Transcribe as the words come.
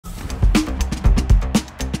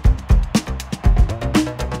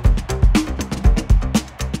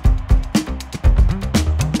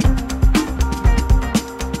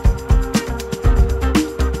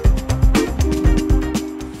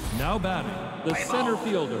the center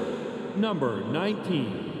fielder, number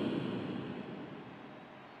 19.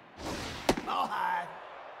 Ball high.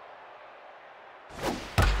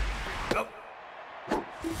 Go.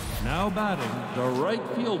 Now batting, the right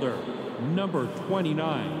fielder, number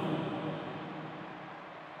 29.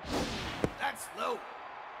 That's low.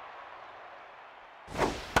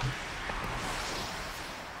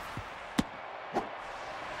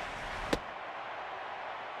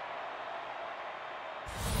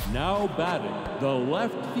 Now batting, the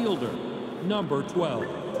left fielder, number 12.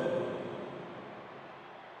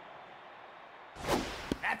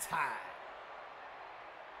 That's high.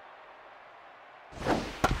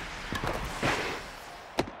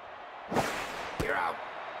 You're out.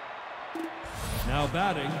 Now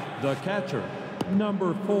batting, the catcher,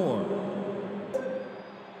 number 4.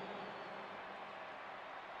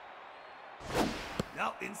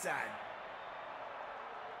 No, inside.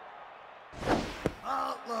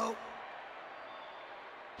 Oh, low.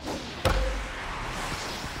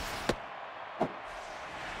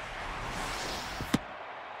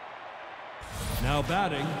 Now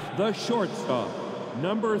batting, the shortstop,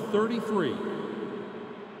 number 33.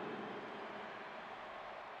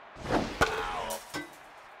 Foul.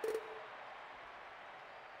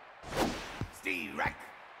 Steve Wreck.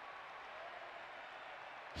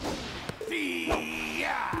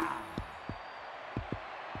 Yeah.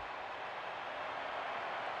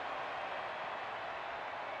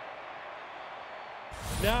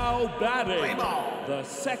 Now batting, Play ball. the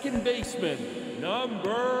second baseman,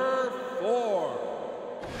 number 4.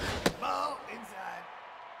 Ball inside.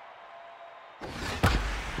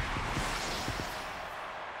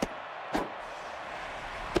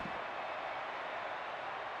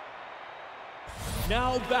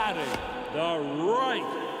 Now batting, the right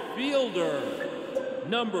fielder,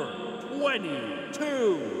 number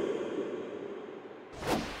 22.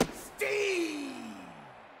 Steve.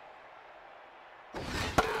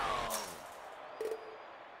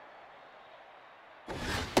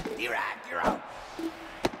 You're out.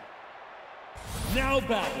 Now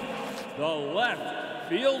batting, the left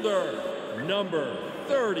fielder, number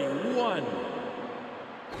 31.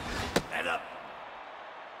 Head up.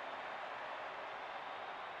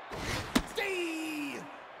 Steve.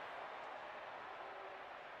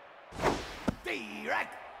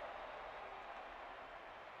 Direct.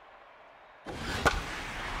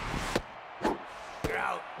 You're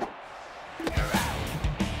out. You're out.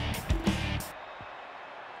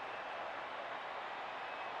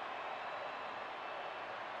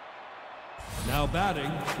 Now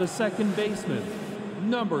batting, the second baseman,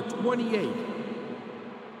 number 28.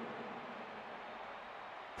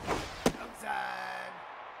 Outside.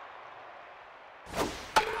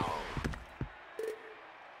 Foul.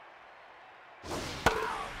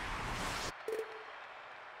 Foul.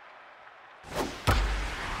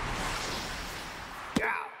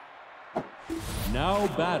 Yeah. Now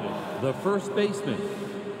batting, the first baseman,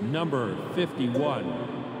 number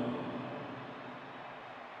 51.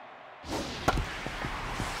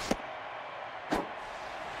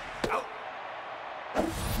 Out.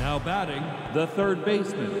 Now batting, the third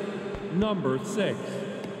baseman, number 6.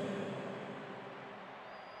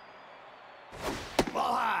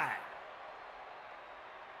 Ball high.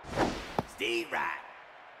 Steve right.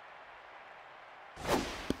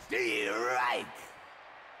 Steve right.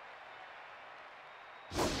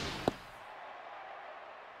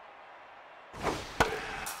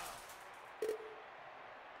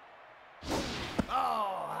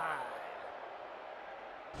 Oh, high.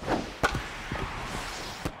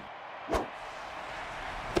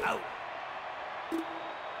 Out.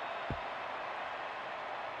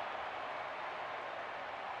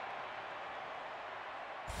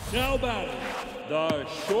 Now batting, the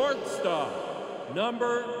shortstop,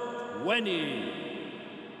 number 20.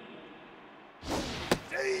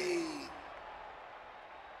 Steve.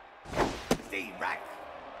 Steve right.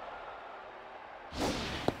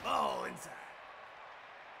 Oh, inside.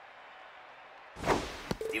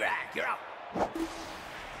 Steve right, you're out.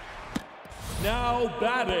 Now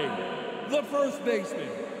batting, the first baseman,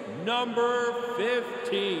 number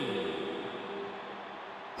 15.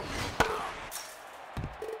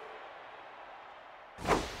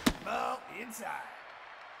 Ball inside.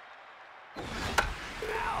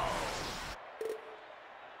 Foul.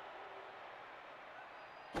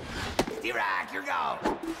 Steve right, you're gone.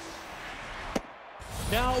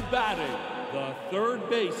 Now batting, the third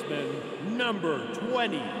baseman, number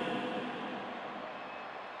 20.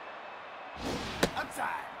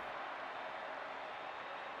 Outside.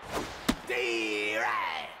 Steve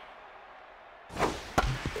right.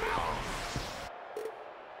 Foul.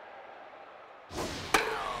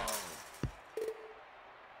 Foul.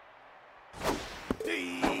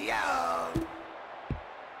 See out.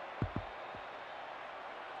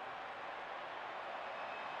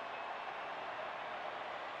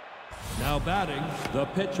 Now batting, the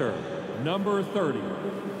pitcher, number 30.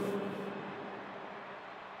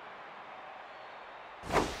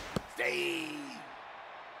 Steve.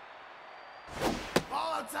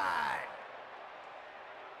 Ball outside.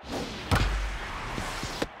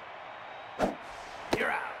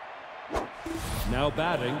 You're out. Now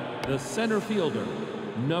batting, the center fielder,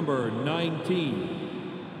 number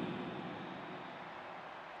 19.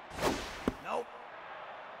 Nope.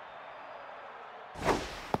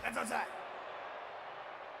 That's outside.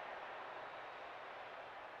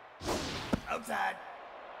 Outside.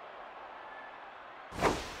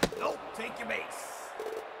 Nope, take your base.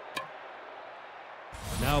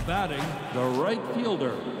 Now batting, the right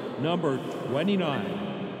fielder, number 29.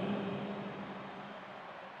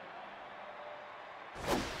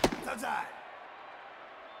 It's outside.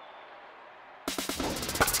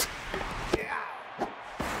 Yeah.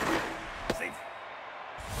 Safe.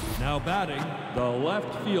 Now batting, the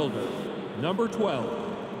left fielder, number 12.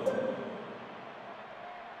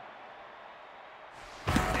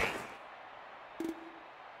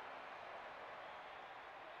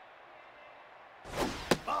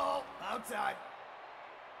 Ball outside.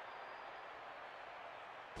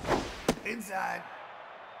 Inside.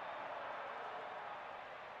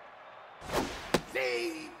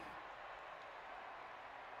 See.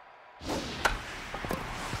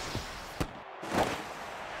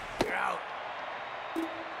 You're out.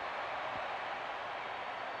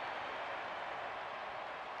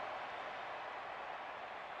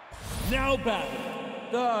 Now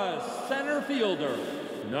batting, the center fielder,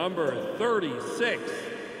 number 36.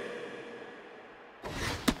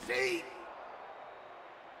 See.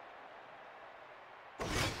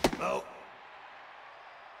 Oh.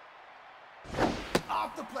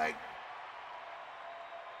 Off the plate.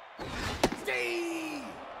 Steve.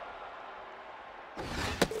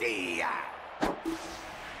 Steve.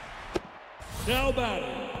 Now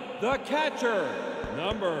batting, the catcher,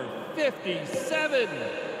 number 57.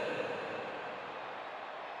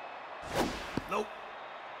 Nope.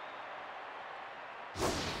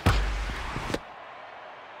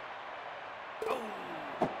 Oh.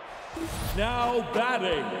 Now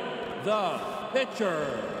batting, the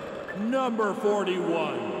pitcher, number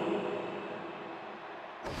 41.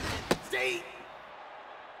 Steve.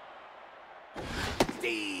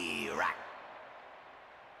 Steve. Right.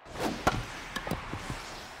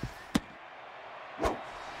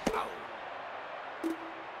 Oh.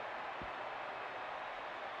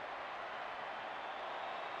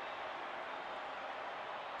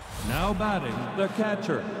 Now batting, the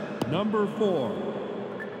catcher, number 4.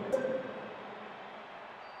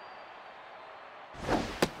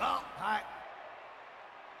 Ball high.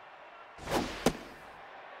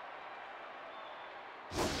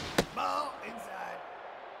 Ball inside.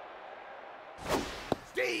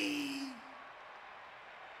 Steve.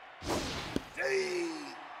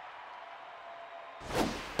 Steve.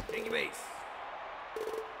 Take your base.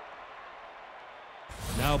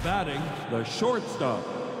 Now batting, the shortstop,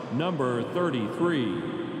 number 33.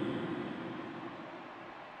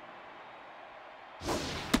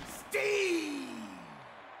 Steve.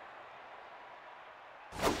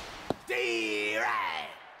 Steve right.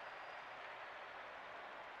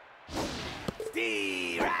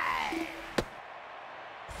 Steve right.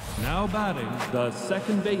 Now batting, the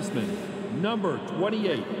second baseman, number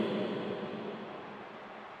 28.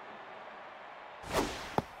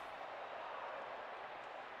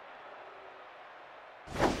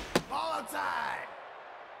 Ball outside.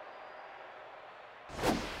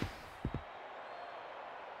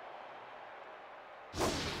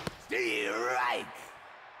 Steve right.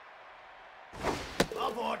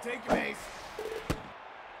 Ball four, take your base.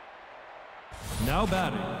 Now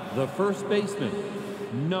batting, the first baseman,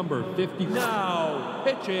 number 50. Now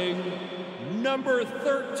pitching, number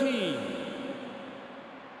 13.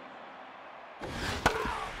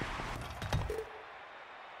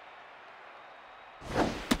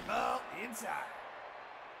 Ball inside.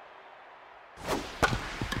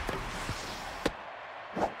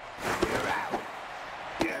 You're out.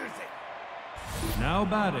 Here's it. Now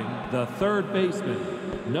batting, the third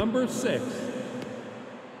baseman, number 6.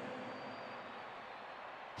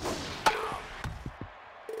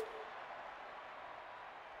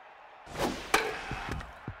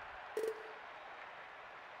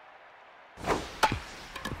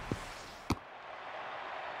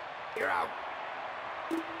 You're out.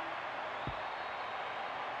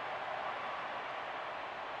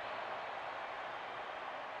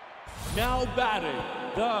 Now batting,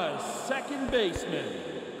 the second baseman,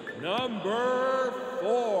 number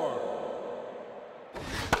 4.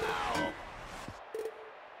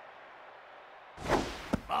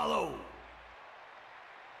 Follow.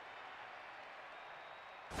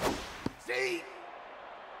 See?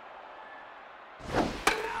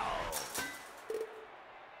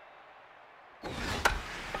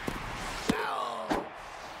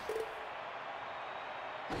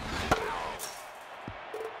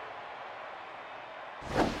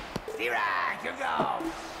 Right, you go.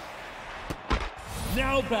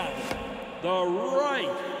 Now batting, the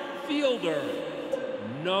right fielder,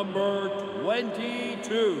 number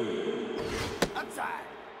 22. Outside.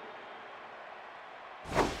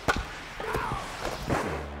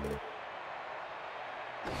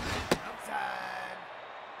 Outside.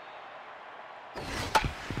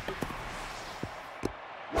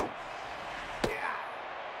 Yeah.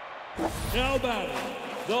 Now batting,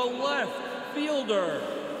 the left fielder,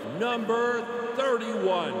 number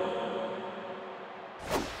 31.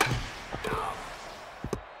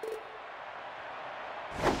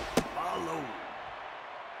 Follow.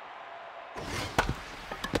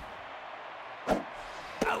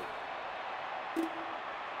 Out.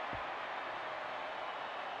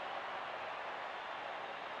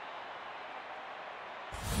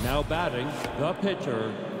 Now batting, the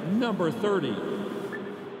pitcher, number 30.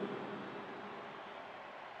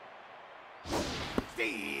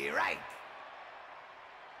 Stay right.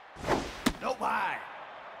 Nope, high.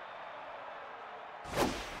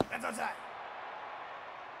 That's outside.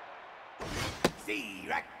 Stay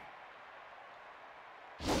right.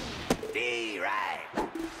 Stay right.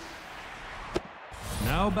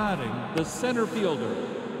 Now batting, the center fielder,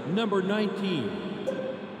 number 19.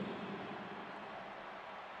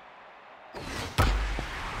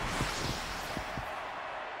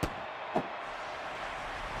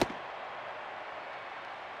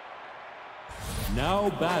 Now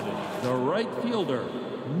batting, the right fielder,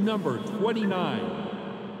 number 29.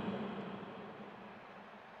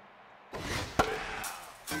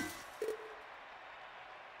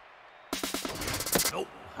 Nope,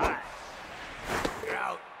 high. You're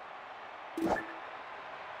out.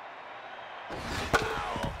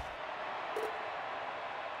 Foul.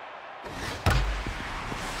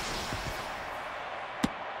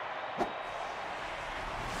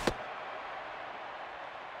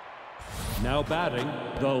 Now batting,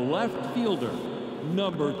 the left fielder,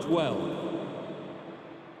 number 12.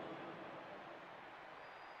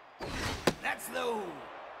 That's low.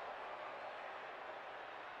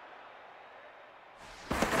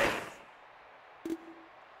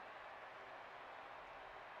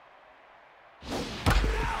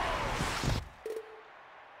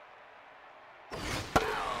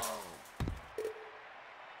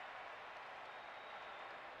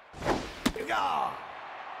 You go.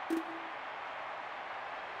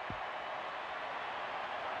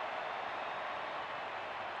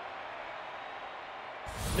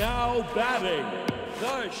 Now batting,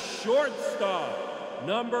 the shortstop,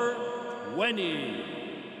 number 20.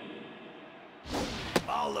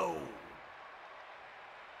 Follow.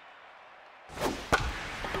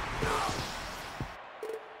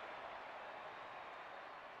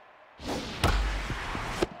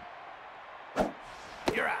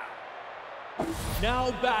 You're out.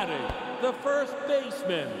 Now batting, the first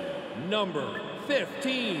baseman, number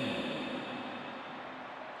 15.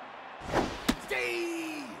 Stay.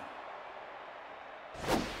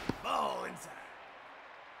 Ball inside.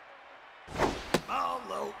 Ball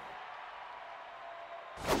low.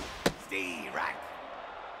 Stay right.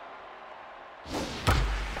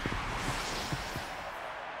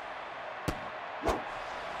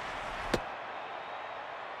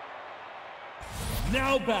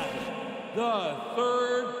 Now batting, the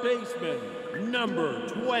third baseman, number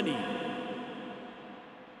 20.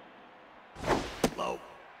 Low.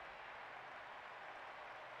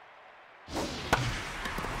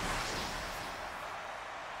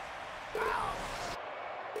 Foul.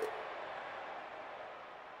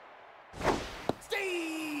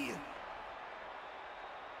 Stay.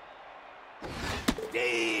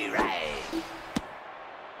 Stay right.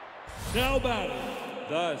 Now batting,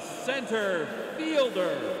 the center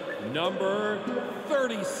fielder, number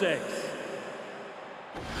 36.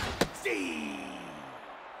 Stay.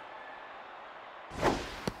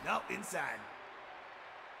 No, inside.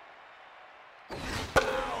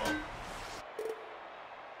 Foul.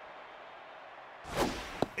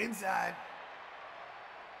 Inside.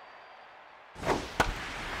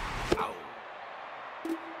 Foul.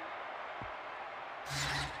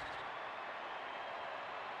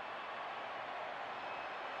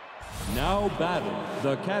 Now batting,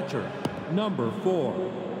 the catcher, number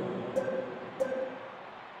 4.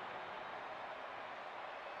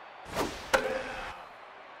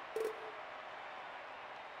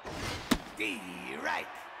 D right.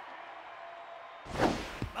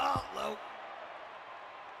 Ball low.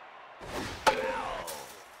 Ow.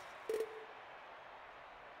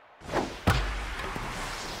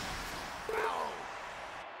 Ow.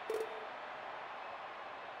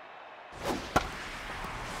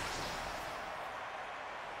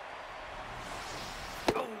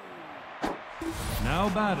 Now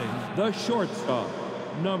batting, the shortstop,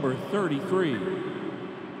 number 33.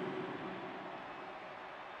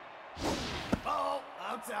 Ball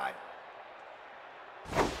outside.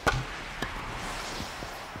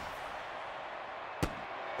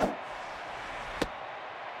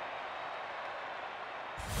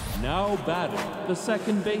 Now batting, the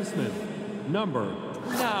second baseman,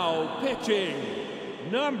 now pitching,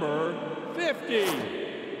 number 50.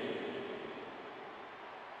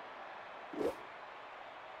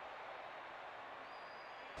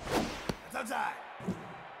 That's outside.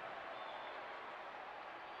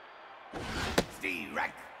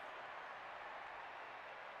 Direct.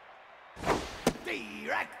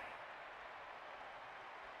 Direct.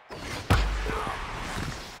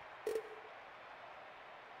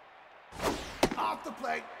 Off the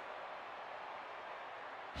plate.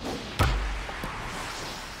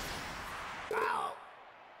 Foul.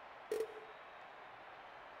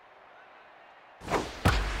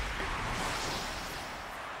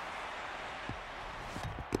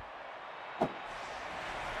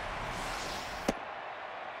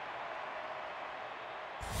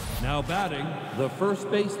 Now batting, the first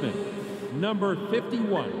baseman, number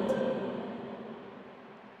 51.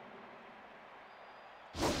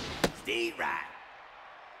 Steve right.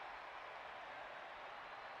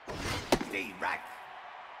 Steve right.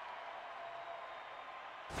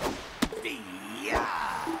 Steve,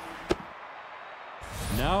 yeah.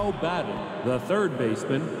 Now batting, the third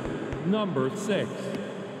baseman, number 6.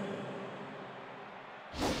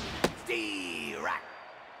 Steve right.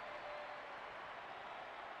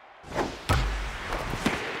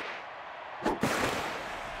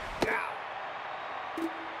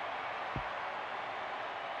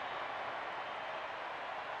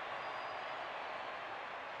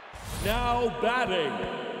 Now batting,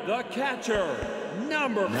 the catcher,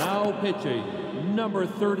 now pitching, number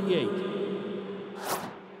 38.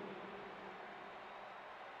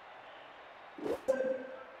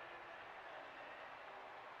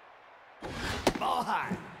 Ball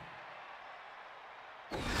high.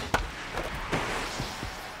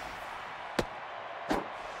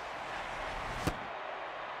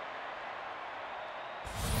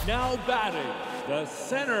 Now batting, the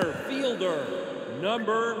center fielder,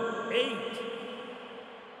 number 8.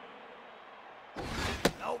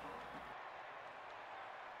 Nope.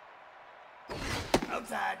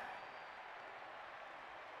 Outside.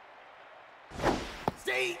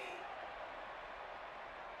 Steve.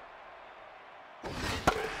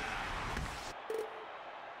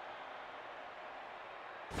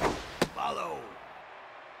 Follow.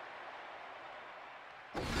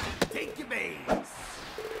 Take your base.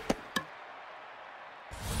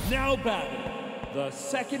 Now batting, the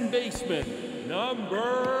second baseman,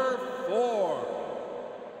 number 4.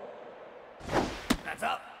 That's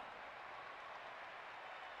up.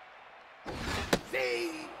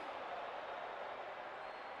 See.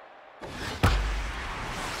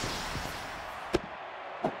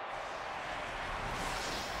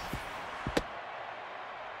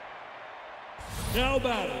 Now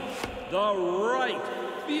batting, the right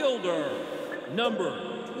fielder, number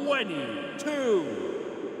 22.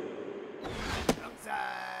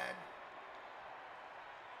 Outside.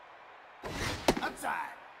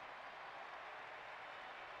 Outside.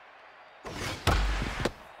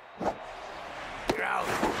 You're out.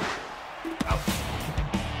 Out.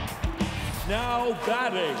 Now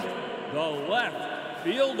batting, the left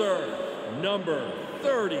fielder, number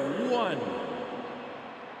 31.